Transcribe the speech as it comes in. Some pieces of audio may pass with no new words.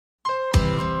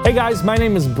Hey guys, my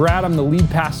name is Brad. I'm the lead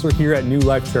pastor here at New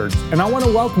Life Church, and I want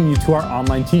to welcome you to our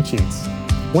online teachings.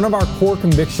 One of our core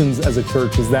convictions as a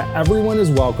church is that everyone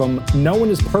is welcome, no one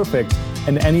is perfect,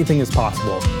 and anything is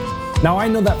possible. Now, I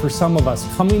know that for some of us,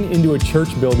 coming into a church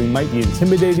building might be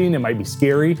intimidating, it might be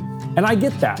scary, and I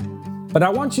get that. But I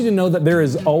want you to know that there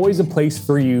is always a place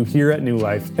for you here at New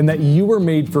Life, and that you were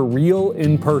made for real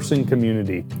in-person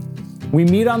community. We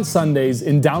meet on Sundays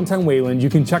in downtown Wayland. You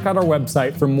can check out our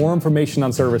website for more information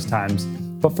on service times.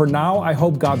 But for now, I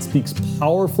hope God speaks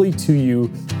powerfully to you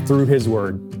through His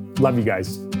Word. Love you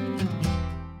guys.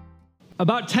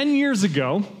 About 10 years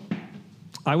ago,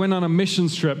 I went on a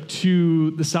missions trip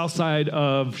to the south side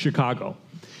of Chicago.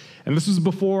 And this was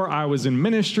before I was in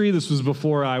ministry. This was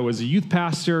before I was a youth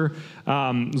pastor.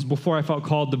 It was before I felt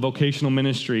called to vocational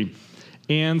ministry.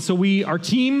 And so our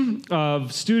team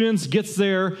of students gets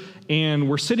there, and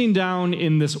we're sitting down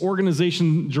in this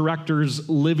organization director's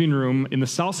living room in the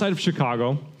south side of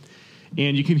Chicago.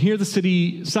 And you can hear the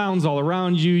city sounds all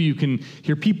around you. You can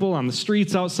hear people on the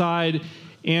streets outside.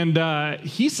 And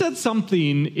he said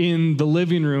something in the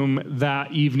living room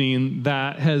that evening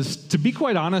that has, to be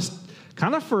quite honest,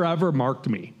 kind of forever marked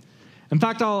me. In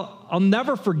fact, I'll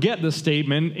never forget this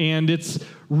statement, and it's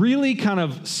really kind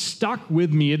of stuck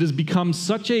with me. It has become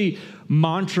such a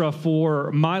mantra for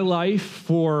my life,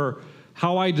 for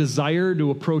how I desire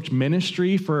to approach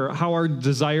ministry, for how I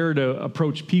desire to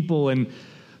approach people. And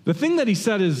the thing that he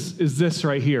said is this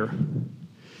right here.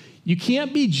 You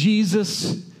can't be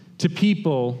Jesus to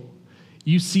people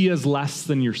you see as less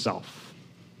than yourself.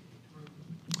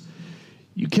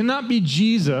 You cannot be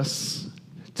Jesus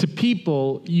to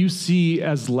people you see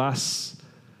as less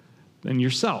than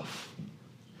yourself.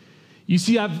 You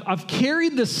see, I've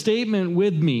carried this statement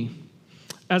with me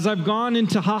as I've gone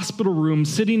into hospital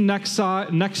rooms, sitting next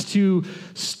to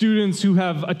students who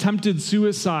have attempted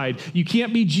suicide. You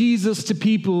can't be Jesus to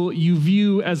people you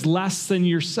view as less than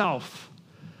yourself.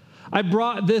 I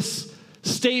brought this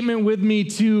statement with me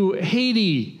to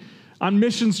Haiti, on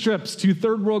mission trips to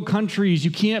third world countries.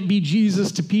 You can't be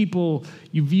Jesus to people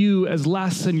you view as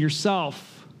less than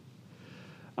yourself.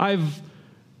 I've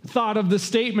thought of this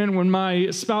statement when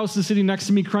my spouse is sitting next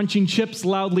to me crunching chips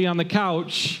loudly on the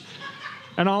couch,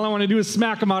 and all I want to do is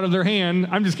smack them out of their hand.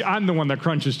 I'm the one that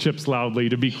crunches chips loudly,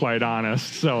 to be quite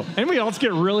honest. So, anybody else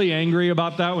get really angry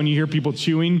about that when you hear people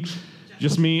chewing?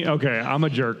 Just me? Okay, I'm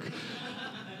a jerk.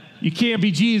 You can't be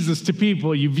Jesus to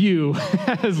people you view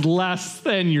as less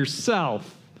than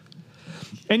yourself.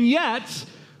 And yet,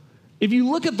 if you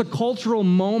look at the cultural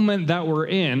moment that we're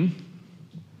in,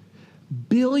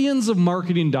 billions of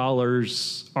marketing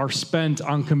dollars are spent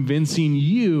on convincing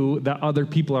you that other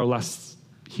people are less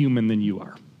human than you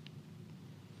are.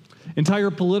 Entire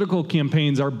political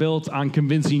campaigns are built on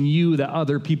convincing you that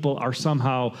other people are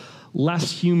somehow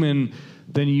less human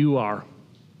than you are.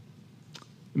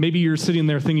 Maybe you're sitting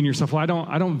there thinking to yourself, well,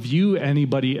 I don't view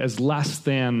anybody as less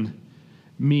than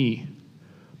me.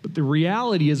 But the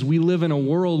reality is we live in a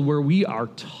world where we are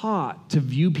taught to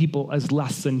view people as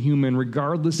less than human,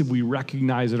 regardless if we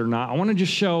recognize it or not. I want to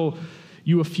just show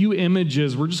you a few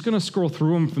images. We're just going to scroll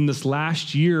through them from this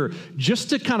last year just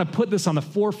to kind of put this on the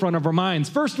forefront of our minds.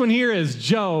 First one here is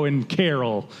Joe and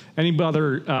Carol. Any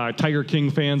other Tiger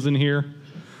King fans in here?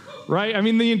 Right? I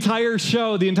mean, the entire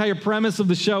show, the entire premise of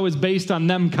the show is based on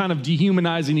them kind of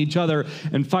dehumanizing each other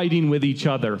and fighting with each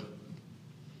other.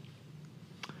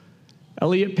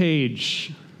 Elliot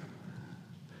Page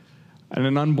and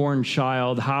an unborn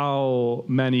child. How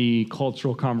many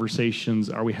cultural conversations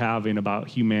are we having about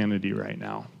humanity right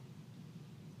now?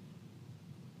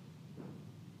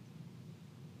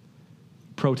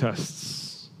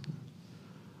 Protests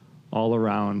all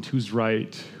around. Who's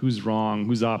right? Who's wrong?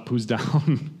 Who's up? Who's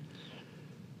down?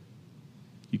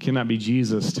 You cannot be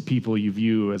Jesus to people you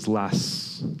view as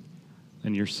less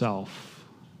than yourself.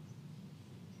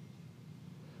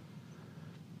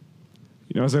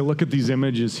 You know, as I look at these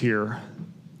images here,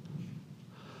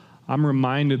 I'm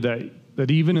reminded that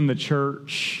even in the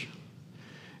church,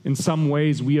 in some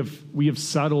ways, we have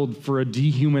settled for a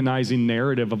dehumanizing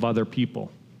narrative of other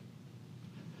people.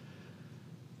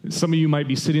 Some of you might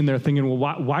be sitting there thinking,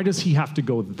 well, why does he have to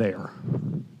go there?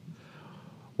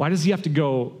 Why does he have to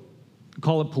go,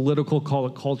 call it political, call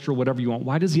it cultural, whatever you want.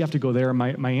 Why does he have to go there?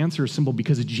 My answer is simple,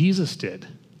 because Jesus did.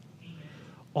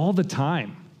 All the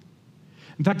time.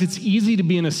 In fact, it's easy to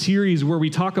be in a series where we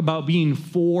talk about being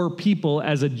for people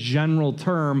as a general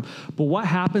term, but what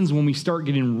happens when we start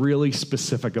getting really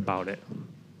specific about it?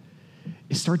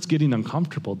 It starts getting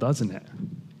uncomfortable, doesn't it?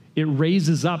 It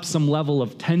raises up some level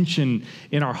of tension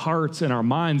in our hearts and our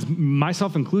minds,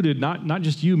 myself included, not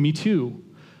just you, me too.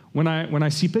 when I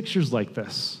see pictures like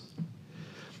this.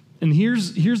 And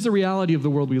here's the reality of the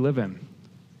world we live in,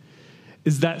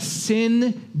 is that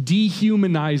sin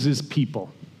dehumanizes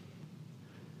people.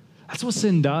 That's what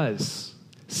sin does.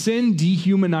 Sin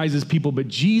dehumanizes people, but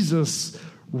Jesus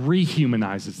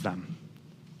rehumanizes them.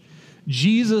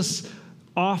 Jesus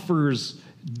offers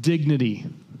dignity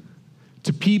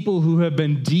to people who have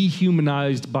been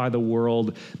dehumanized by the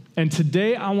world. And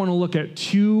today I want to look at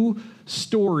two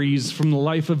stories from the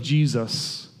life of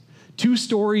Jesus. Two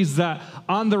stories that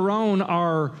on their own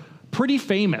are pretty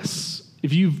famous.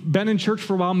 If you've been in church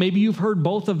for a while, maybe you've heard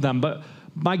both of them, but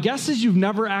my guess is you've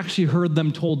never actually heard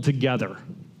them told together.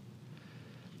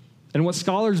 And what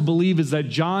scholars believe is that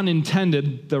John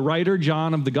intended, the writer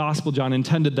John of the Gospel John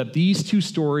intended that these two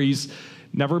stories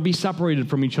never be separated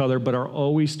from each other, but are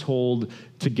always told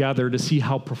together to see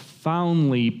how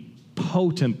profoundly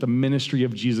potent the ministry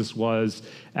of Jesus was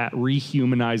at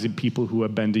rehumanizing people who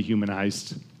have been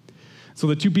dehumanized. So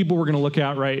the two people we're going to look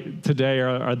at right today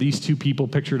are these two people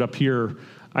pictured up here.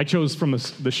 I chose from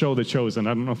the show The Chosen.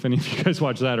 I don't know if any of you guys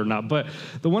watch that or not, but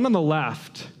the one on the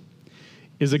left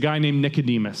is a guy named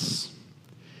Nicodemus.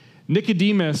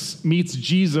 Nicodemus meets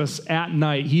Jesus at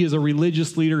night. He is a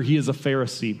religious leader. He is a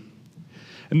Pharisee.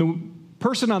 And the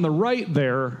person on the right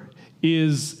there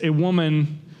is a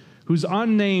woman who's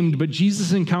unnamed, but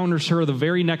Jesus encounters her the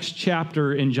very next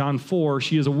chapter in John 4.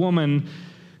 She is a woman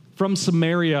from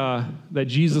Samaria that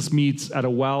Jesus meets at a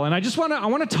well. And I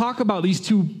want to talk about these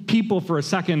two people for a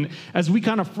second as we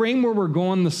kind of frame where we're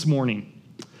going this morning.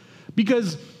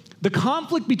 Because the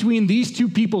conflict between these two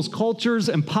people's cultures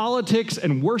and politics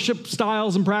and worship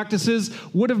styles and practices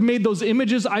would have made those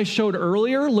images I showed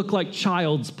earlier look like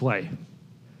child's play.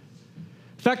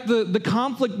 In fact, the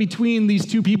conflict between these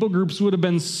two people groups would have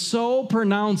been so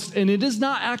pronounced, and it is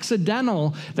not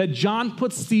accidental that John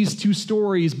puts these two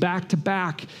stories back to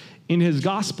back in his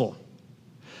gospel.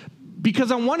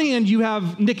 Because on one hand, you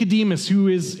have Nicodemus, who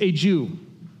is a Jew.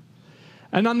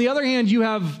 And on the other hand, you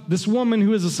have this woman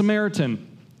who is a Samaritan.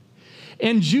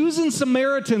 And Jews and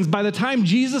Samaritans, by the time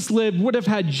Jesus lived, would have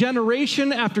had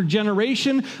generation after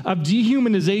generation of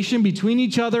dehumanization between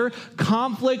each other,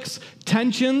 conflicts,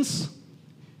 tensions.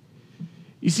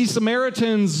 You see,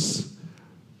 Samaritans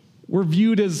were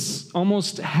viewed as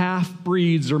almost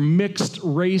half-breeds or mixed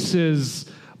races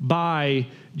by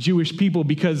Jewish people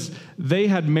because they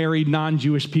had married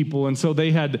non-Jewish people, and so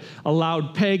they had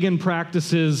allowed pagan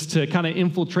practices to kind of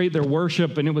infiltrate their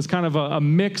worship, and it was kind of a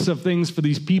mix of things for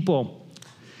these people.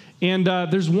 And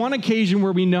there's one occasion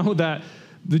where we know that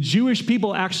the Jewish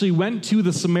people actually went to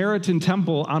the Samaritan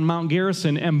temple on Mount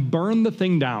Gerizim and burned the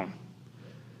thing down.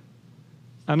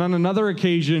 And on another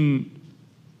occasion,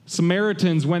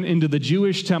 Samaritans went into the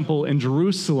Jewish temple in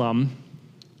Jerusalem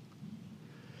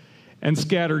and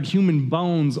scattered human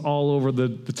bones all over the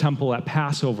temple at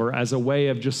Passover as a way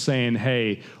of just saying,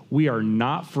 hey, we are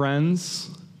not friends.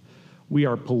 We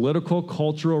are political,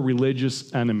 cultural,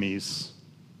 religious enemies.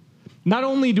 Not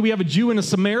only do we have a Jew and a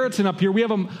Samaritan up here, we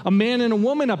have a man and a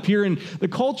woman up here, and the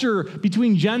culture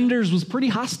between genders was pretty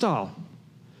hostile.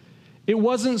 It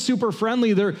wasn't super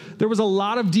friendly. There was a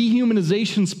lot of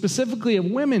dehumanization, specifically of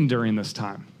women during this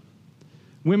time.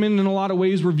 Women, in a lot of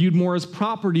ways, were viewed more as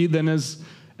property than as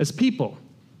people.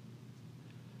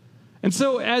 And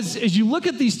so as you look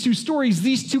at these two stories,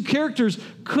 these two characters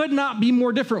could not be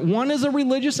more different. One is a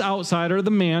religious outsider,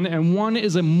 the man, and one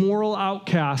is a moral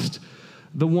outcast,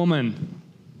 the woman.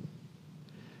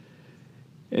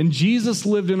 And Jesus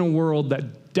lived in a world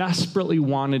that desperately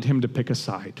wanted him to pick a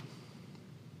side.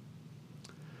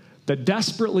 That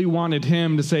desperately wanted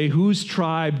him to say, whose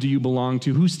tribe do you belong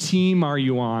to? Whose team are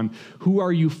you on? Who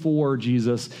are you for,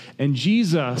 Jesus? And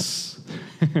Jesus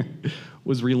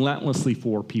was relentlessly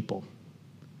for people.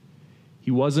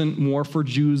 He wasn't more for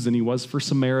Jews than he was for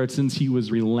Samaritans. He was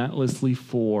relentlessly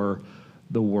for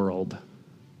the world.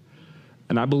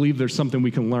 And I believe there's something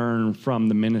we can learn from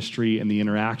the ministry and the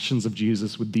interactions of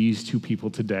Jesus with these two people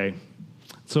today.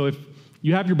 So if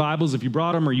you have your Bibles, if you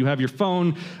brought them, or you have your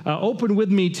phone, open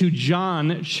with me to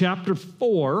John chapter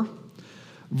 4,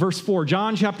 verse 4.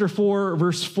 John chapter 4,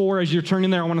 verse 4. As you're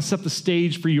turning there, I want to set the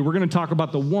stage for you. We're going to talk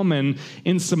about the woman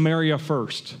in Samaria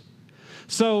first.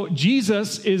 So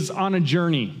Jesus is on a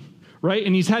journey, right?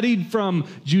 And he's heading from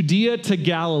Judea to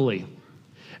Galilee.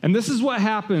 And this is what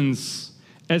happens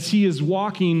as he is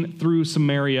walking through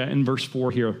Samaria in verse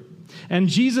 4 here. And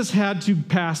Jesus had to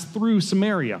pass through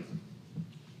Samaria.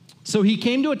 So he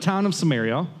came to a town of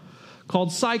Samaria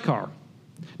called Sychar,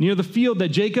 near the field that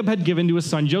Jacob had given to his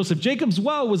son Joseph. Jacob's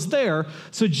well was there,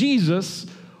 so Jesus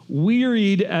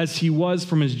wearied as he was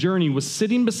from his journey, was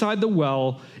sitting beside the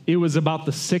well. It was about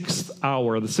the 6th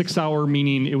hour. The 6th hour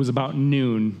meaning it was about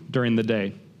noon during the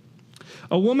day.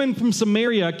 A woman from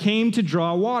Samaria came to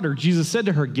draw water. Jesus said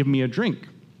to her, "Give me a drink."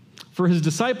 For his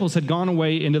disciples had gone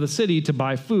away into the city to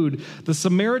buy food. The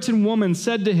Samaritan woman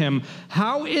said to him,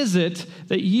 "How is it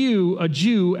that you, a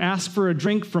Jew, ask for a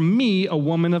drink from me, a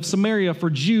woman of Samaria? For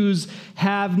Jews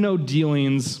have no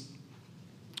dealings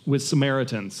with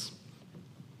Samaritans."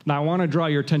 Now, I want to draw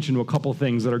your attention to a couple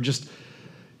things that are just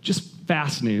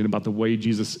fascinating about the way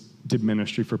Jesus did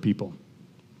ministry for people.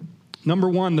 Number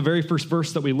one, the very first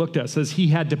verse that we looked at says he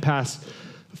had to pass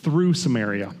through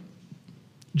Samaria.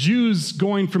 Jews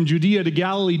going from Judea to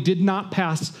Galilee did not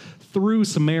pass through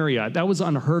Samaria. That was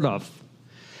unheard of.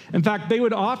 In fact, they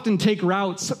would often take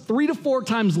routes 3 to 4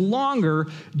 times longer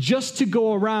just to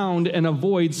go around and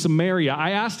avoid Samaria.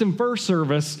 I asked in first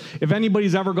service if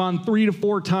anybody's ever gone 3 to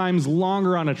 4 times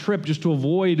longer on a trip just to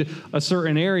avoid a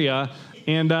certain area.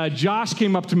 And Josh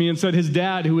came up to me and said his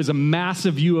dad, who is a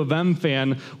massive U of M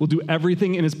fan, will do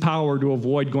everything in his power to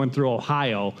avoid going through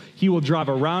Ohio. He will drive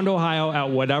around Ohio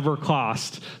at whatever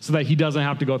cost so that he doesn't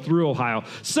have to go through Ohio.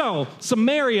 So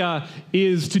Samaria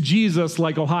is to Jesus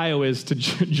like Ohio is to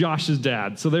Josh's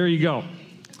dad. So there you go.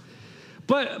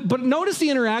 But notice the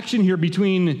interaction here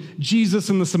between Jesus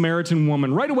and the Samaritan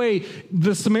woman. Right away,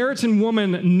 the Samaritan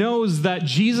woman knows that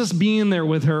Jesus being there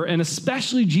with her, and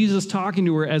especially Jesus talking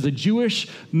to her as a Jewish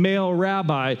male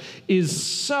rabbi, is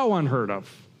so unheard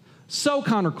of, so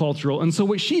countercultural. And so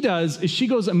what she does is she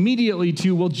goes immediately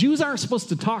to, well, Jews aren't supposed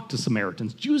to talk to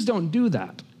Samaritans. Jews don't do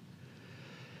that.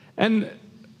 And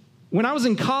when I was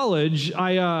in college,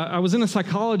 I was in a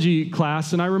psychology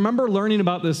class, and I remember learning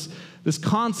about this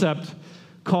concept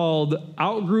called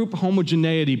outgroup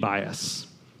homogeneity bias.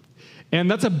 And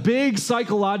that's a big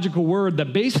psychological word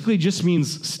that basically just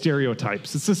means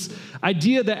stereotypes. It's this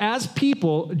idea that as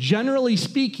people, generally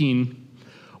speaking,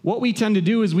 what we tend to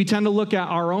do is we tend to look at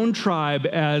our own tribe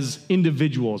as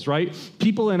individuals, right?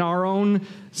 People in our own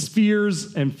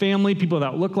spheres and family, people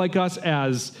that look like us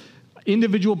as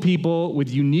individual people with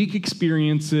unique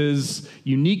experiences,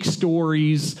 unique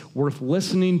stories, worth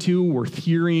listening to, worth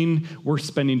hearing, worth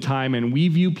spending time, and we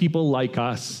view people like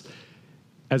us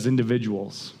as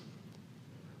individuals.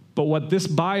 But what this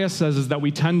bias says is that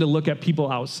we tend to look at people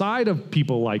outside of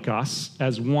people like us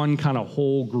as one kind of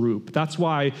whole group. That's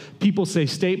why people say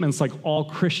statements like all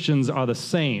Christians are the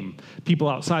same. People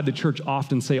outside the church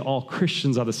often say all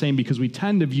Christians are the same because we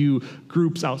tend to view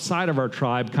groups outside of our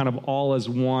tribe kind of all as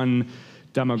one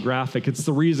demographic. It's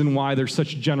the reason why there's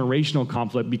such generational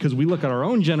conflict, because we look at our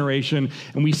own generation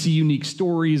and we see unique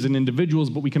stories and individuals,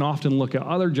 but we can often look at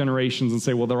other generations and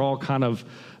say, well, they're all kind of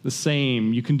the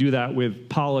same. You can do that with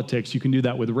politics. You can do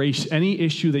that with race. Any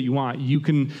issue that you want, you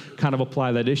can kind of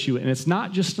apply that issue. And it's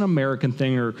not just an American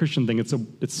thing or a Christian thing.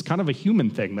 It's kind of a human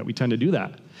thing that we tend to do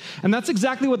that. And that's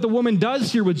exactly what the woman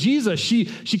does here with Jesus. She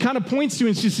kind of points to him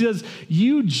and she says,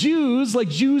 you Jews, like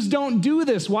Jews don't do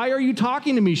this. Why are you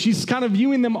talking to me? She's kind of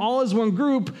viewing them all as one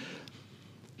group.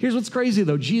 Here's what's crazy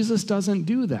though. Jesus doesn't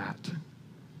do that.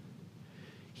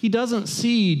 He doesn't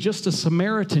see just a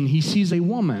Samaritan. He sees a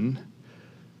woman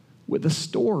with a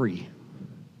story,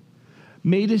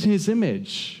 made in his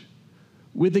image,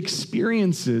 with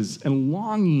experiences and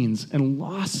longings and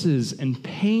losses and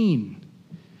pain.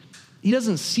 He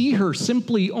doesn't see her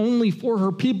simply only for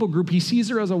her people group. He sees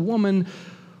her as a woman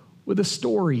with a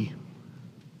story,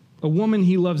 a woman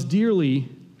he loves dearly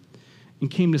and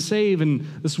came to save. And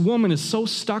this woman is so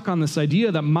stuck on this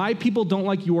idea that my people don't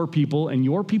like your people and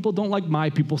your people don't like my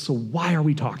people, so why are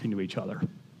we talking to each other?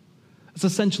 That's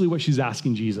essentially what she's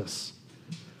asking Jesus.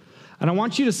 And I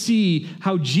want you to see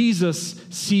how Jesus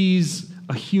sees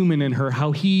a human in her,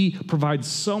 how he provides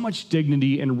so much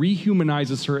dignity and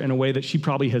rehumanizes her in a way that she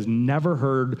probably has never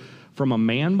heard from a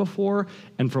man before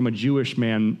and from a Jewish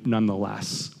man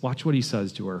nonetheless. Watch what he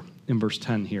says to her in verse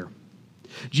 10 here.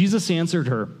 Jesus answered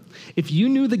her, if you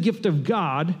knew the gift of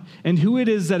God and who it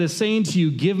is that is saying to you,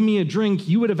 give me a drink,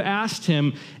 you would have asked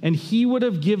him and he would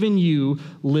have given you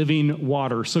living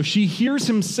water. So she hears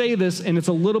him say this and it's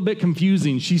a little bit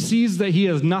confusing. She sees that he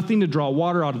has nothing to draw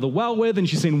water out of the well with and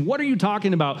she's saying, what are you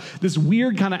talking about? This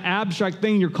weird kind of abstract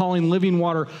thing you're calling living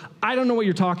water. I don't know what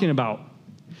you're talking about.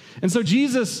 And so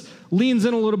Jesus leans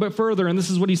in a little bit further and this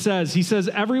is what he says. He says,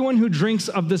 everyone who drinks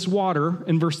of this water,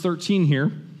 in verse 13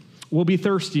 here, will be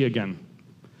thirsty again.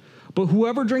 But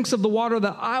whoever drinks of the water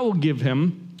that I will give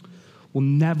him will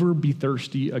never be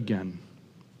thirsty again.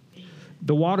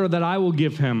 The water that I will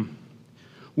give him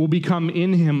will become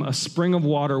in him a spring of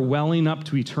water welling up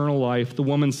to eternal life. The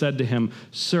woman said to him,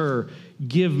 Sir,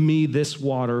 give me this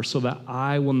water so that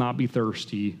I will not be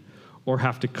thirsty or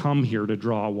have to come here to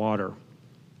draw water.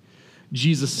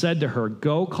 Jesus said to her,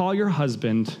 Go call your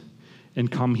husband and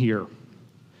come here.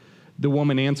 The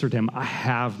woman answered him, I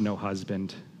have no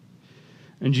husband.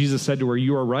 And Jesus said to her,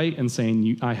 You are right in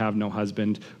saying, I have no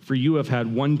husband, for you have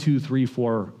had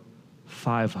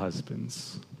 5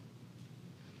 husbands.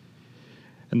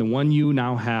 And the one you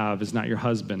now have is not your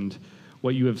husband.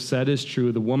 What you have said is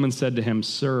true. The woman said to him,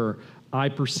 Sir, I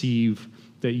perceive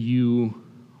that you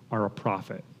are a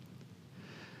prophet.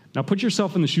 Now put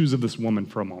yourself in the shoes of this woman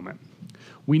for a moment.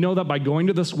 We know that by going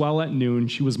to this well at noon,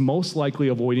 she was most likely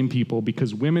avoiding people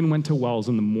because women went to wells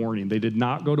in the morning. They did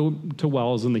not go to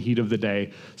wells in the heat of the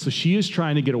day. So she is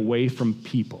trying to get away from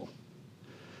people.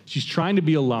 She's trying to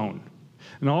be alone.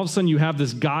 And all of a sudden you have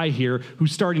this guy here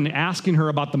who's starting asking her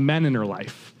about the men in her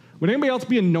life. Would anybody else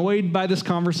be annoyed by this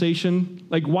conversation?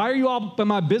 Like, why are you all up in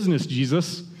my business,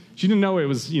 Jesus? She didn't know it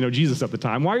was, Jesus at the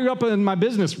time. Why are you up in my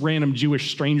business, random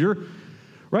Jewish stranger?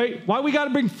 Right? Why we got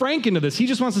to bring Frank into this? He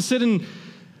just wants to sit and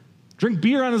drink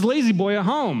beer on his lazy boy at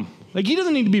home. Like, he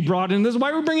doesn't need to be brought into this.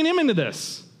 Why are we bringing him into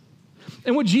this?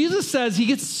 And what Jesus says, he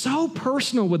gets so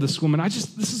personal with this woman.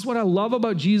 This is what I love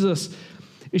about Jesus,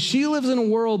 is she lives in a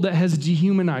world that has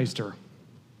dehumanized her.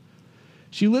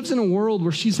 She lives in a world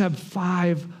where she's had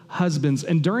 5 husbands.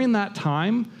 And during that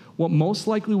time, what most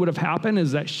likely would have happened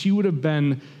is that she would have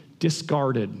been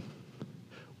discarded.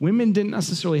 Women didn't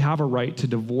necessarily have a right to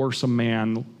divorce a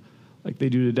man like they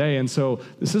do today. And so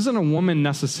this isn't a woman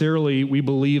necessarily, we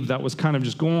believe, that was kind of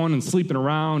just going and sleeping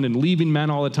around and leaving men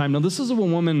all the time. No, this is a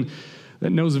woman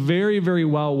that knows very, very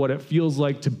well what it feels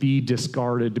like to be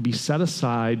discarded, to be set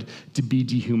aside, to be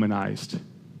dehumanized.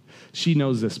 She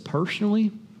knows this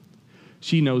personally.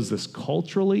 She knows this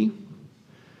culturally.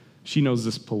 She knows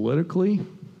this politically.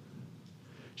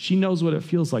 She knows what it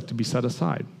feels like to be set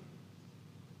aside.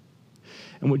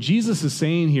 And what Jesus is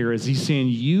saying here is he's saying,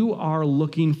 you are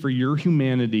looking for your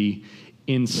humanity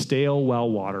in stale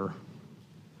well water,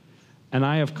 and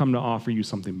I have come to offer you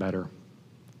something better.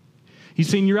 He's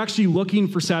saying you're actually looking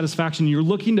for satisfaction. You're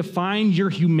looking to find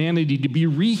your humanity, to be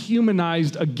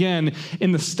rehumanized again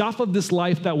in the stuff of this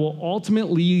life that will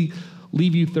ultimately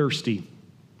leave you thirsty,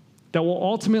 that will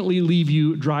ultimately leave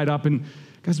you dried up. And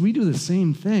guys, we do the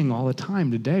same thing all the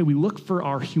time today. We look for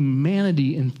our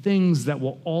humanity in things that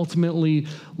will ultimately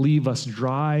leave us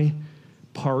dry,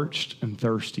 parched, and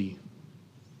thirsty.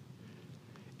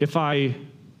 If I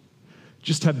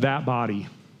just had that body,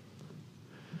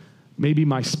 maybe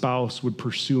my spouse would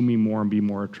pursue me more and be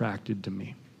more attracted to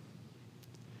me.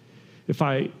 If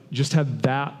I just had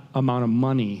that amount of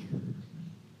money,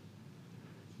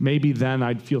 maybe then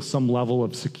I'd feel some level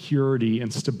of security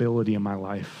and stability in my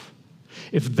life.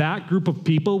 If that group of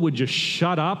people would just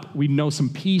shut up, we'd know some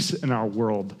peace in our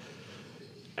world.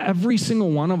 Every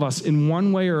single one of us, in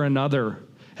one way or another,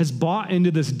 has bought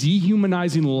into this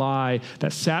dehumanizing lie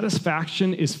that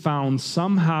satisfaction is found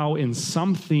somehow in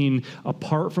something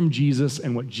apart from Jesus.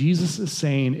 And what Jesus is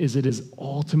saying is it is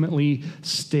ultimately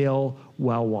stale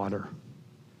well water.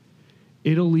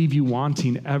 It'll leave you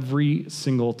wanting every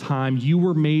single time. You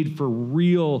were made for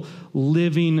real,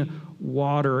 living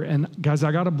water. And guys,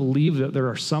 I got to believe that there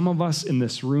are some of us in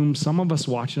this room, some of us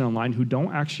watching online, who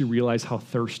don't actually realize how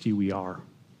thirsty we are.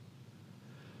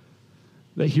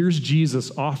 That here's Jesus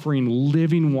offering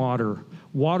living water,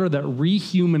 water that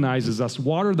rehumanizes us,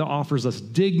 water that offers us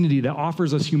dignity, that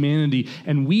offers us humanity,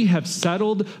 and we have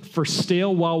settled for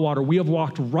stale well water. We have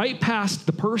walked right past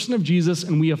the person of Jesus,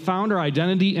 and we have found our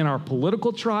identity in our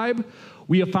political tribe.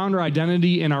 We have found our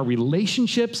identity in our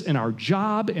relationships, in our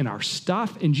job, in our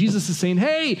stuff. And Jesus is saying,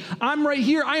 hey, I'm right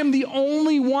here. I am the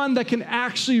only one that can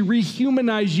actually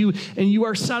rehumanize you. And you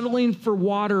are settling for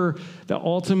water that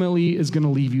ultimately is going to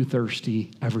leave you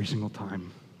thirsty every single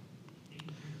time.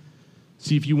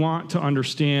 See, if you want to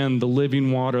understand the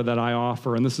living water that I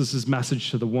offer, and this is his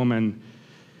message to the woman,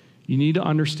 you need to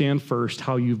understand first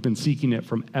how you've been seeking it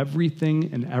from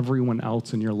everything and everyone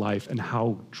else in your life and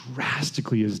how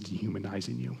drastically it is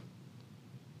dehumanizing you.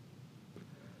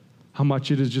 How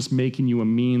much it is just making you a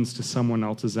means to someone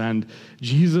else's end.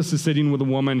 Jesus is sitting with a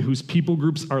woman whose people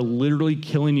groups are literally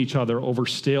killing each other over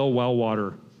stale well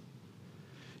water.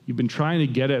 You've been trying to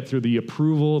get it through the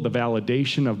approval, the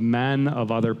validation of men, of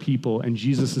other people, and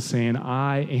Jesus is saying,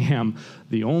 I am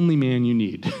the only man you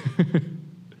need.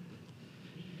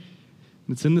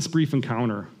 It's in this brief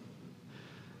encounter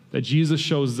that Jesus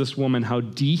shows this woman how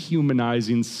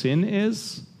dehumanizing sin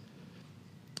is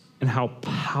and how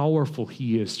powerful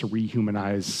he is to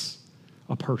rehumanize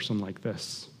a person like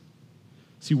this.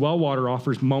 See, well water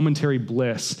offers momentary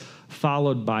bliss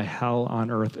followed by hell on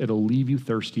earth. It'll leave you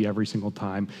thirsty every single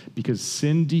time because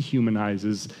sin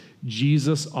dehumanizes.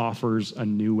 Jesus offers a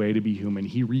new way to be human.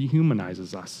 He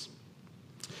rehumanizes us.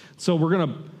 So we're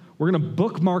going to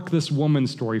bookmark this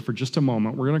woman's story for just a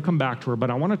moment. We're going to come back to her,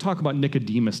 but I want to talk about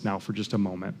Nicodemus now for just a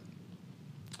moment.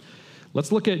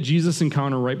 Let's look at Jesus'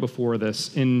 encounter right before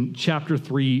this in chapter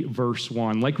 3, verse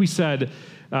 1. Like we said,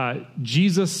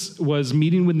 Jesus was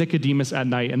meeting with Nicodemus at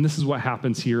night, and this is what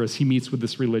happens here as he meets with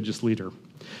this religious leader.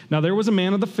 Now, there was a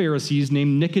man of the Pharisees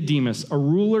named Nicodemus, a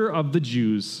ruler of the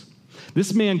Jews.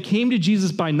 This man came to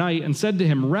Jesus by night and said to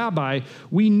him, "Rabbi,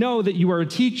 we know that you are a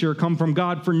teacher come from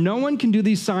God, for no one can do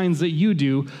these signs that you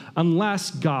do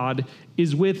unless God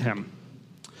is with him."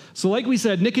 So like we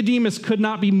said, Nicodemus could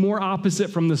not be more opposite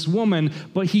from this woman,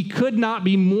 but he could not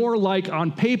be more like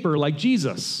on paper like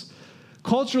Jesus.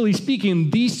 Culturally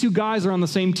speaking, these two guys are on the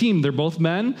same team. They're both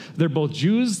men, they're both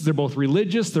Jews, they're both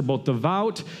religious, they're both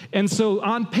devout. And so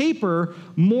on paper,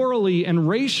 morally and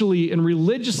racially and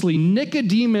religiously,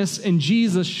 Nicodemus and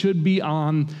Jesus should be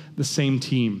on the same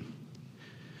team.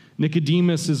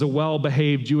 Nicodemus is a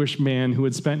well-behaved Jewish man who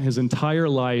had spent his entire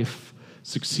life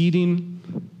succeeding,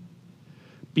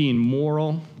 being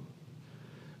moral,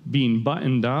 being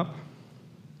buttoned up,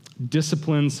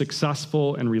 disciplined,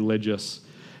 successful, and religious.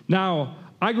 Now,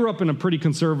 I grew up in a pretty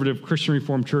conservative Christian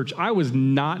Reformed church. I was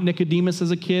not Nicodemus as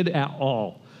a kid at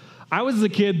all. I was the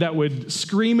kid that would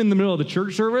scream in the middle of the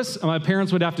church service, and my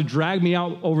parents would have to drag me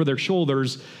out over their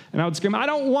shoulders, and I would scream, "I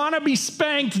don't want to be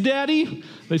spanked, Daddy."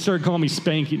 They started calling me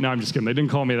Spanky. No, I'm just kidding. They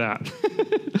didn't call me that.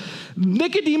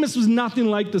 Nicodemus was nothing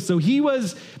like this. So he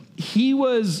was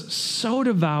so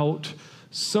devout,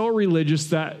 so religious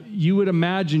that you would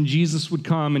imagine Jesus would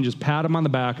come and just pat him on the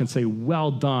back and say,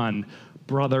 "Well done,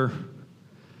 brother."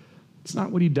 It's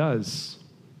not what he does.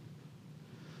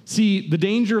 See, the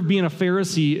danger of being a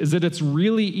Pharisee is that it's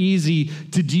really easy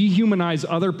to dehumanize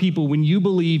other people when you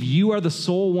believe you are the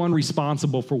sole one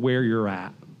responsible for where you're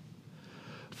at.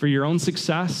 For your own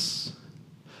success,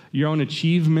 your own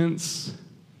achievements,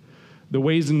 the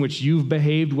ways in which you've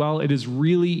behaved well, it is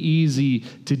really easy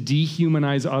to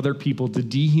dehumanize other people, to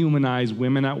dehumanize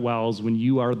women at wells when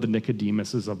you are the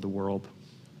Nicodemuses of the world.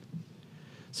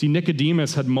 See,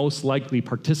 Nicodemus had most likely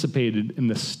participated in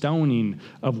the stoning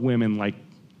of women like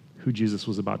who Jesus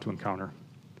was about to encounter.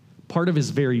 Part of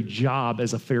his very job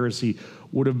as a Pharisee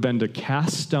would have been to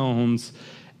cast stones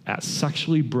at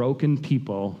sexually broken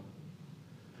people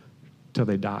till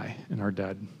they die and are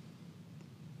dead.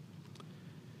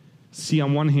 See,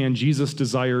 on one hand, Jesus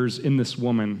desires in this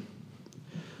woman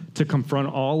to confront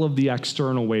all of the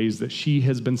external ways that she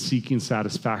has been seeking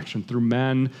satisfaction through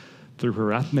men, through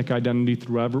her ethnic identity,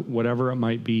 through whatever it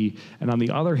might be. And on the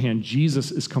other hand,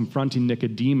 Jesus is confronting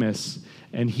Nicodemus,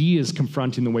 and he is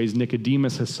confronting the ways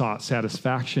Nicodemus has sought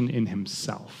satisfaction in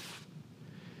himself,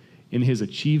 in his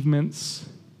achievements,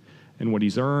 and what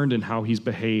he's earned and how he's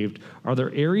behaved. Are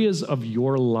there areas of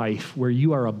your life where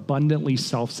you are abundantly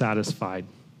self-satisfied?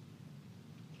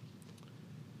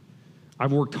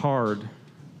 I've worked hard.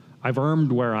 I've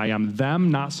earned where I am.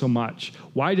 Them, not so much.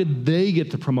 Why did they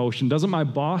get the promotion? Doesn't my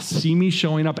boss see me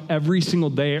showing up every single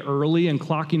day early and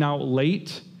clocking out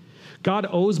late? God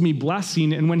owes me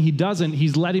blessing, and when he doesn't,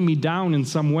 he's letting me down in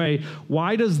some way.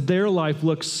 Why does their life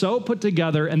look so put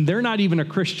together and they're not even a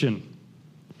Christian?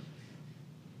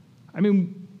 I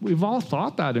mean, we've all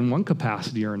thought that in one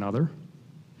capacity or another.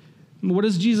 What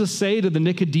does Jesus say to the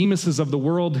Nicodemuses of the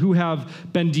world who have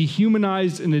been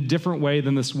dehumanized in a different way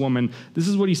than this woman? This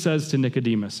is what he says to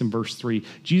Nicodemus in verse 3.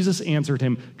 Jesus answered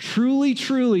him, "Truly,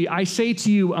 truly, I say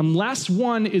to you, unless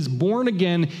one is born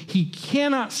again, he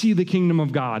cannot see the kingdom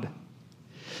of God."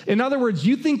 In other words,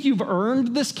 you think you've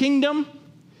earned this kingdom?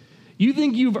 You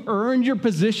think you've earned your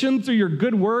position through your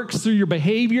good works, through your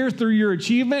behavior, through your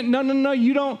achievement? No,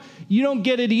 you don't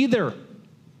get it either.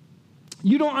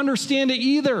 You don't understand it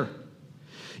either.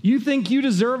 You think you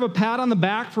deserve a pat on the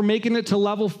back for making it to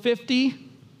level 50?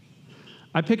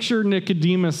 I picture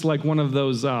Nicodemus like one of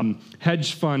those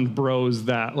hedge fund bros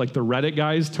that like the Reddit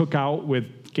guys took out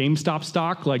with GameStop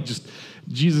stock. Like just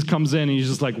Jesus comes in and he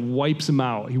just like wipes him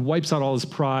out. He wipes out all his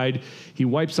pride. He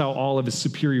wipes out all of his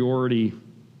superiority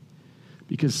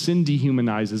because sin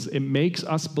dehumanizes. It makes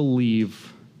us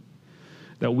believe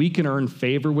that we can earn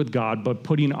favor with God by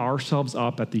putting ourselves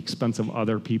up at the expense of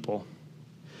other people.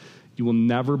 You will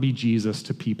never be Jesus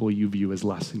to people you view as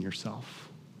less than yourself.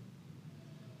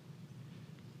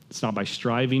 It's not by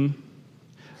striving.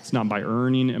 It's not by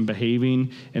earning and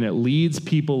behaving. And it leads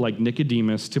people like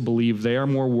Nicodemus to believe they are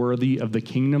more worthy of the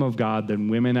kingdom of God than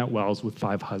women at wells with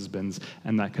 5 husbands.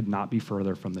 And that could not be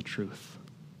further from the truth.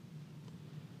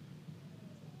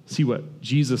 See what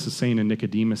Jesus is saying to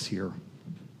Nicodemus here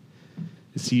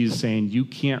is he's saying, you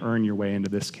can't earn your way into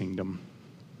this kingdom.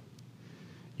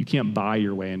 You can't buy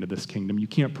your way into this kingdom. You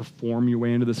can't perform your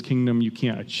way into this kingdom. You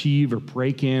can't achieve or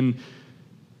break in.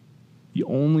 The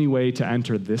only way to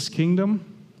enter this kingdom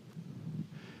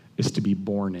is to be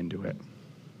born into it.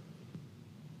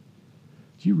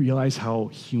 Do you realize how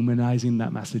humanizing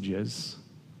that message is?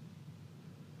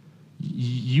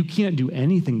 You can't do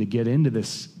anything to get into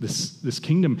this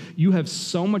kingdom. You have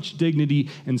so much dignity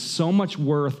and so much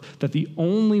worth that the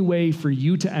only way for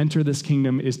you to enter this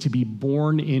kingdom is to be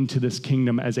born into this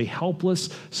kingdom as a helpless,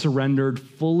 surrendered,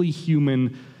 fully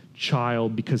human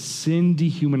child, because sin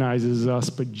dehumanizes us,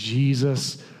 but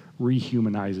Jesus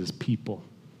rehumanizes people.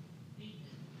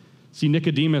 See,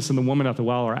 Nicodemus and the woman at the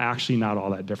well are actually not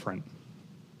all that different.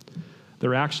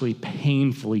 They're actually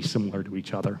painfully similar to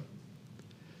each other.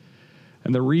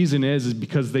 And the reason is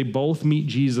because they both meet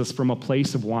Jesus from a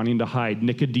place of wanting to hide.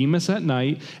 Nicodemus at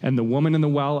night and the woman in the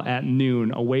well at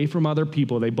noon, away from other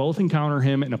people. They both encounter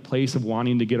him in a place of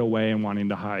wanting to get away and wanting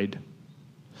to hide.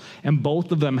 And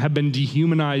both of them have been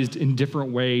dehumanized in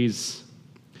different ways.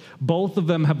 Both of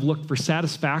them have looked for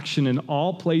satisfaction in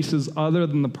all places other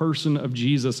than the person of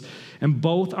Jesus. And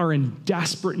both are in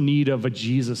desperate need of a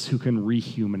Jesus who can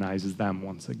rehumanize them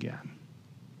once again. And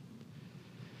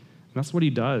that's what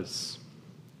he does.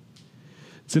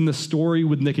 It's in the story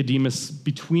with Nicodemus,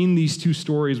 between these two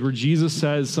stories, where Jesus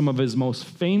says some of his most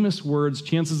famous words.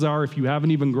 Chances are, if you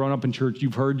haven't even grown up in church,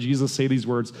 you've heard Jesus say these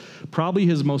words, probably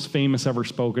his most famous ever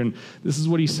spoken. This is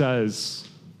what he says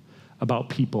about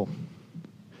people.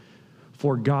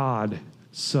 For God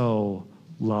so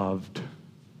loved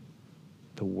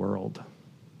the world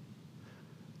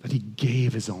that he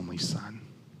gave his only Son,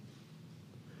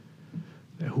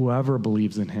 that whoever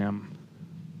believes in him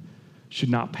should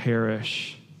not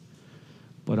perish,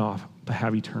 but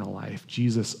have eternal life.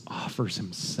 Jesus offers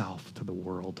himself to the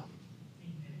world.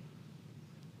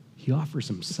 He offers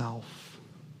himself.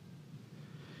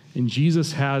 And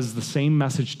Jesus has the same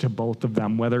message to both of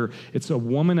them, whether it's a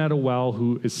woman at a well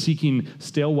who is seeking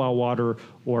stale well water,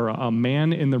 or a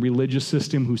man in the religious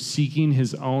system who's seeking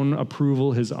his own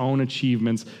approval, his own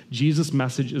achievements. Jesus'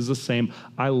 message is the same.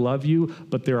 I love you,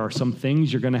 but there are some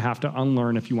things you're going to have to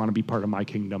unlearn if you want to be part of my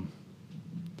kingdom.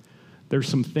 There's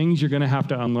some things you're going to have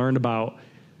to unlearn about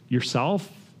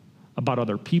yourself, about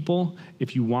other people,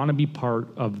 if you want to be part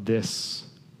of this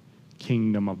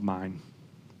kingdom of mine.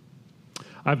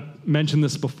 I've mentioned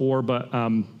this before, but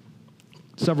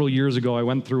several years ago, I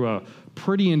went through a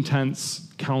pretty intense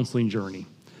counseling journey.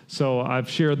 So I've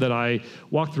shared that I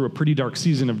walked through a pretty dark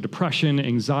season of depression,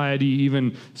 anxiety,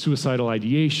 even suicidal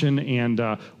ideation, and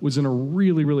was in a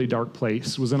really, really dark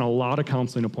place, was in a lot of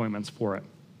counseling appointments for it.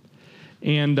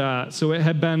 And so it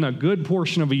had been a good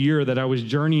portion of a year that I was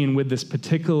journeying with this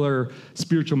particular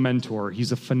spiritual mentor.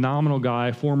 He's a phenomenal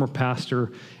guy, former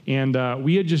pastor, and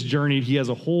we had just journeyed. He has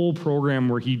a whole program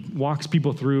where he walks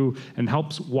people through and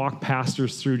helps walk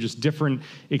pastors through just different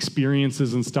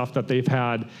experiences and stuff that they've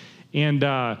had. And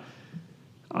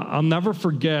I'll never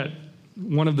forget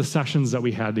one of the sessions that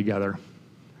we had together.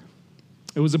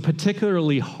 It was a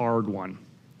particularly hard one.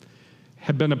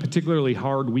 Had been a particularly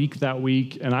hard week that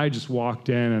week, and I just walked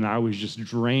in and I was just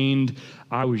drained.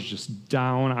 I was just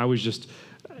down. I was just,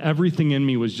 everything in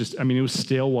me was just, it was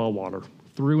stale well water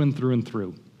through and through and through.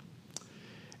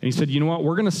 And he said, you know what,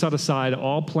 we're going to set aside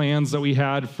all plans that we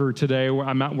had for today.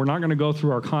 We're not going to go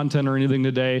through our content or anything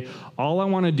today. All I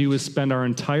want to do is spend our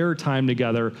entire time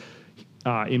together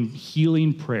in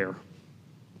healing prayer,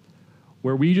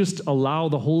 where we just allow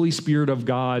the Holy Spirit of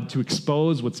God to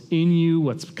expose what's in you,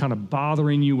 what's kind of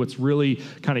bothering you, what's really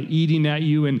kind of eating at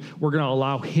you, and we're going to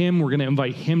allow him, we're going to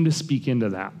invite him to speak into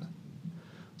that.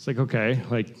 It's like, okay,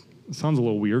 it sounds a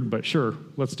little weird, but sure,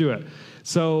 let's do it.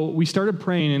 So we started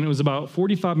praying, and it was about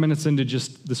 45 minutes into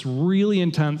just this really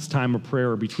intense time of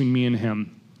prayer between me and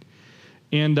him.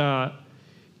 And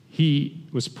he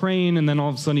was praying, and then all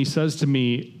of a sudden he says to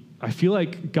me, I feel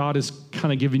like God is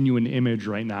kind of giving you an image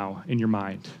right now in your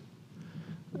mind.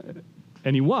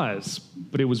 And he was,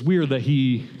 but it was weird that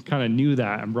he kind of knew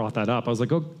that and brought that up. I was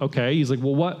like, oh, okay. He's like,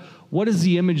 well, what is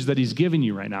the image that he's giving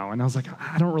you right now? And I was like,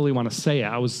 I don't really want to say it.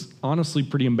 I was honestly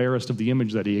pretty embarrassed of the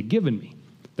image that he had given me,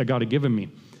 that God had given me.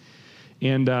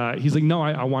 And he's like, no,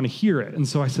 I want to hear it. And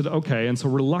so I said, okay. And so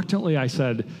reluctantly I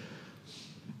said,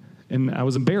 and I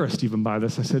was embarrassed even by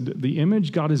this. I said, the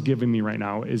image God is giving me right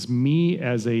now is me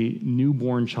as a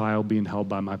newborn child being held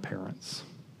by my parents.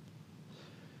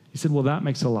 He said, well, that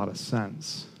makes a lot of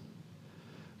sense.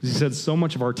 He said, so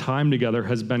much of our time together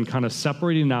has been kind of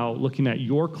separating out, looking at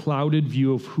your clouded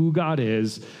view of who God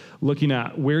is looking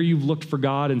at where you've looked for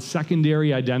God in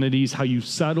secondary identities, how you've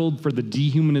settled for the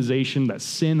dehumanization that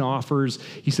sin offers.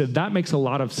 He said that makes a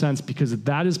lot of sense because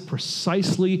that is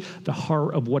precisely the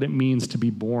heart of what it means to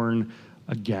be born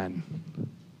again.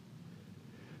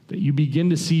 That you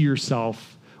begin to see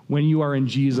yourself when you are in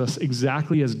Jesus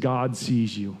exactly as God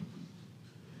sees you.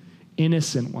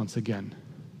 Innocent once again.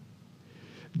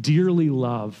 Dearly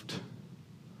loved.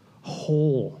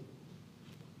 Whole.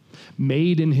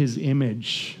 Made in his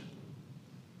image.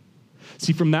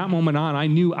 See, from that moment on, I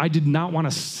knew I did not want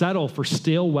to settle for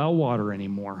stale well water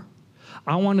anymore.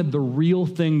 I wanted the real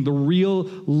thing, the real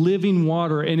living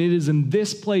water, and it is in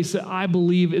this place that I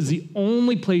believe is the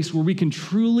only place where we can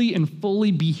truly and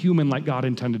fully be human like God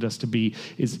intended us to be,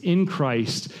 is in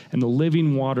Christ and the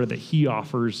living water that he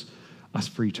offers us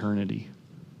for eternity.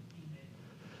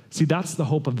 See, that's the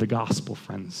hope of the gospel,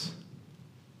 friends.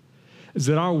 Is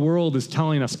that our world is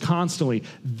telling us constantly,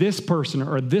 this person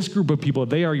or this group of people,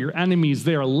 they are your enemies,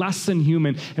 they are less than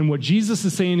human. And what Jesus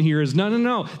is saying here is,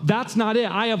 no, that's not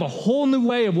it. I have a whole new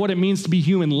way of what it means to be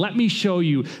human. Let me show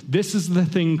you. This is the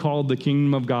thing called the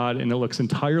kingdom of God, and it looks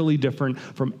entirely different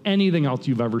from anything else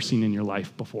you've ever seen in your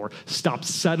life before. Stop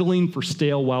settling for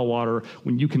stale well water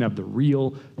when you can have the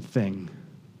real thing.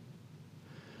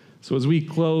 So as we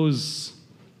close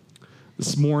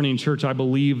this morning, church, I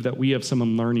believe that we have some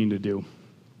unlearning to do.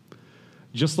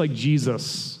 Just like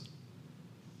Jesus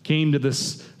came to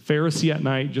this Pharisee at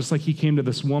night, just like he came to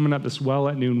this woman at this well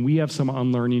at noon, we have some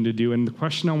unlearning to do. And the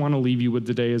question I want to leave you with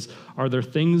today is, are there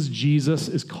things Jesus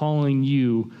is calling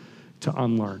you to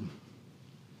unlearn?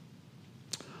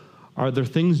 Are there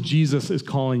things Jesus is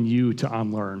calling you to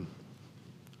unlearn?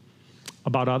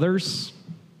 About others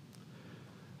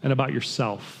and about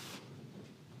yourself?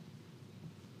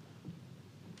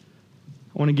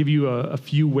 I want to give you a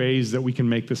few ways that we can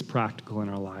make this practical in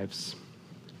our lives.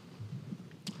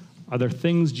 Are there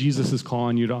things Jesus is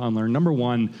calling you to unlearn? Number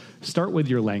one, start with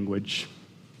your language.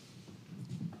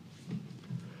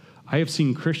 I have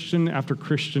seen Christian after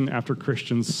Christian after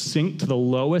Christian sink to the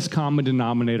lowest common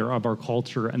denominator of our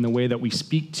culture and the way that we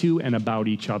speak to and about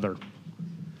each other.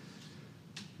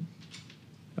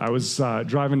 I was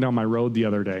driving down my road the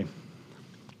other day,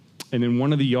 and in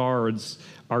one of the yards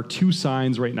are two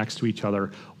signs right next to each other.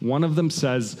 One of them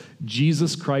says,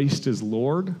 Jesus Christ is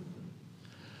Lord,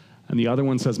 and the other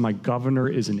one says, my governor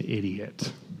is an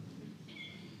idiot.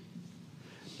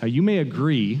 Now, you may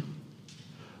agree,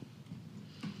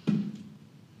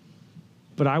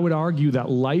 but I would argue that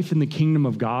life in the kingdom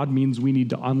of God means we need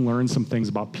to unlearn some things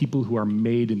about people who are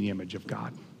made in the image of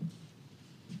God.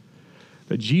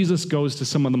 That Jesus goes to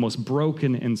some of the most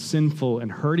broken and sinful and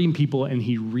hurting people, and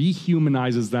he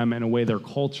rehumanizes them in a way their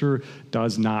culture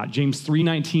does not. James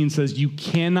 3:19 says, you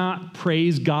cannot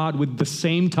praise God with the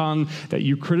same tongue that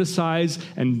you criticize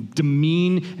and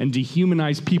demean and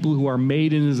dehumanize people who are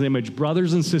made in his image.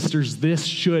 Brothers and sisters, this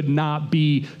should not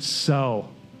be so.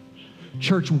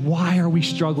 Church, why are we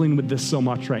struggling with this so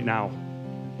much right now?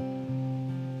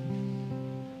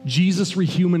 Jesus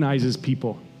rehumanizes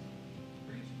people.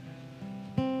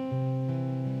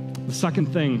 The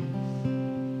second thing,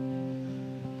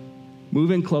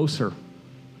 move in closer.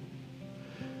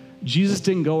 Jesus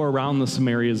didn't go around the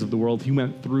Samarias of the world. He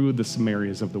went through the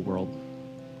Samarias of the world.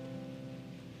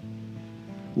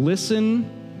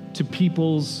 Listen to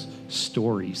people's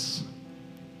stories.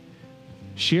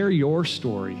 Share your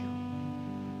story.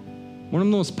 One of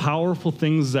the most powerful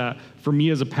things that, for me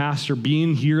as a pastor,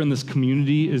 being here in this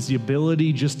community is the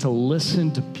ability just to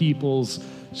listen to people's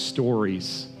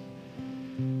stories.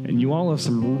 And you all have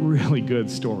some really good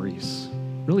stories,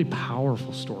 really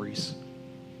powerful stories.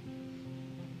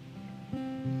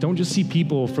 Don't just see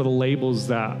people for the labels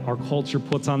that our culture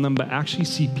puts on them, but actually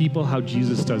see people how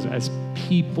Jesus does, as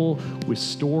people with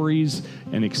stories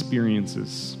and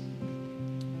experiences.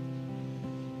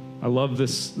 I love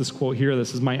this quote here.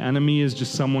 This is, my enemy is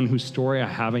just someone whose story I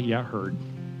haven't yet heard.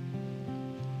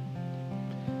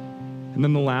 And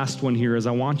then the last one here is,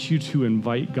 I want you to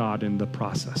invite God in the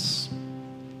process.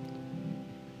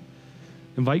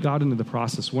 Invite God into the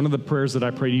process. One of the prayers that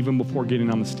I prayed even before getting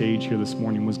on the stage here this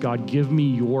morning was, God, give me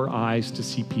your eyes to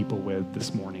see people with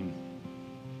this morning.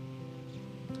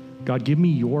 God, give me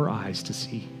your eyes to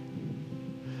see.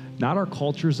 Not our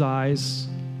culture's eyes,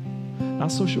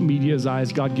 not social media's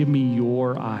eyes. God, give me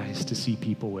your eyes to see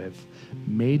people with,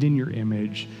 made in your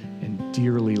image and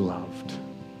dearly loved.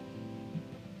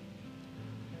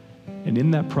 And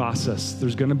in that process,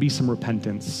 there's going to be some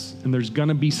repentance, and there's going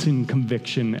to be some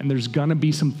conviction, and there's going to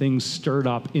be some things stirred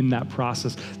up in that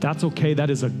process. That's okay.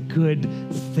 That is a good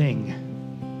thing.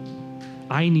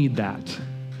 I need that.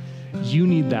 You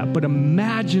need that. But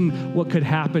imagine what could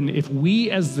happen if we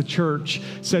as the church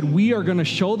said we are going to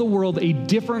show the world a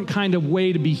different kind of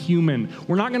way to be human.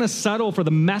 We're not going to settle for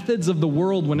the methods of the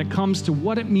world when it comes to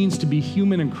what it means to be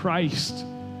human in Christ.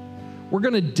 We're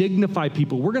going to dignify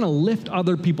people. We're going to lift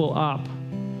other people up.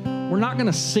 We're not going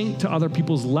to sink to other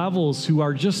people's levels who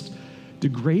are just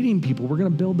degrading people. We're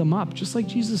going to build them up, just like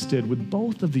Jesus did with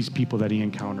both of these people that he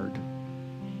encountered.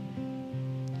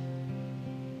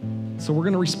 So we're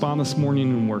going to respond this morning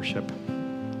in worship.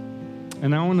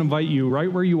 And I want to invite you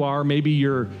right where you are. Maybe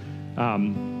you're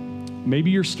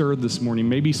stirred this morning.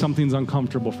 Maybe something's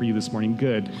uncomfortable for you this morning.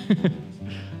 Good.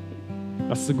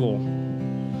 That's the goal.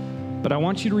 But I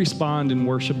want you to respond in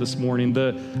worship this morning.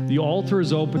 The altar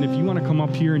is open. If you want to come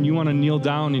up here and you want to kneel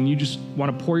down and you just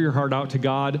want to pour your heart out to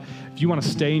God, if you want to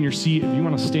stay in your seat, if you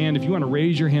want to stand, if you want to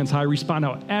raise your hands high, respond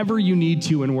however you need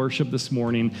to in worship this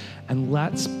morning. And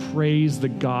let's praise the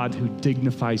God who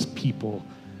dignifies people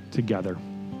together.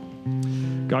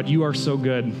 God, you are so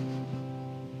good.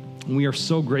 And we are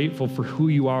so grateful for who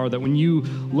you are, that when you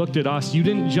looked at us, you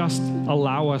didn't just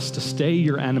allow us to stay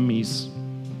your enemies,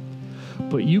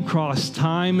 but you crossed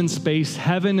time and space,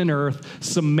 heaven and earth,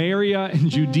 Samaria and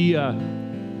Judea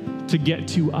to get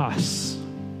to us.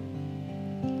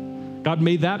 God,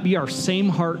 may that be our same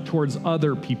heart towards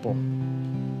other people.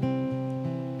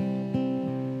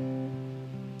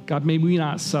 God, may we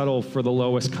not settle for the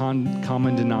lowest common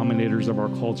denominators of our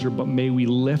culture, but may we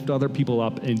lift other people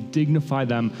up and dignify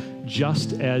them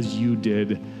just as you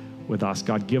did with us.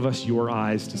 God, give us your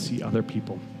eyes to see other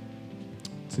people.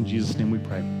 It's in Jesus' name we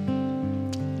pray.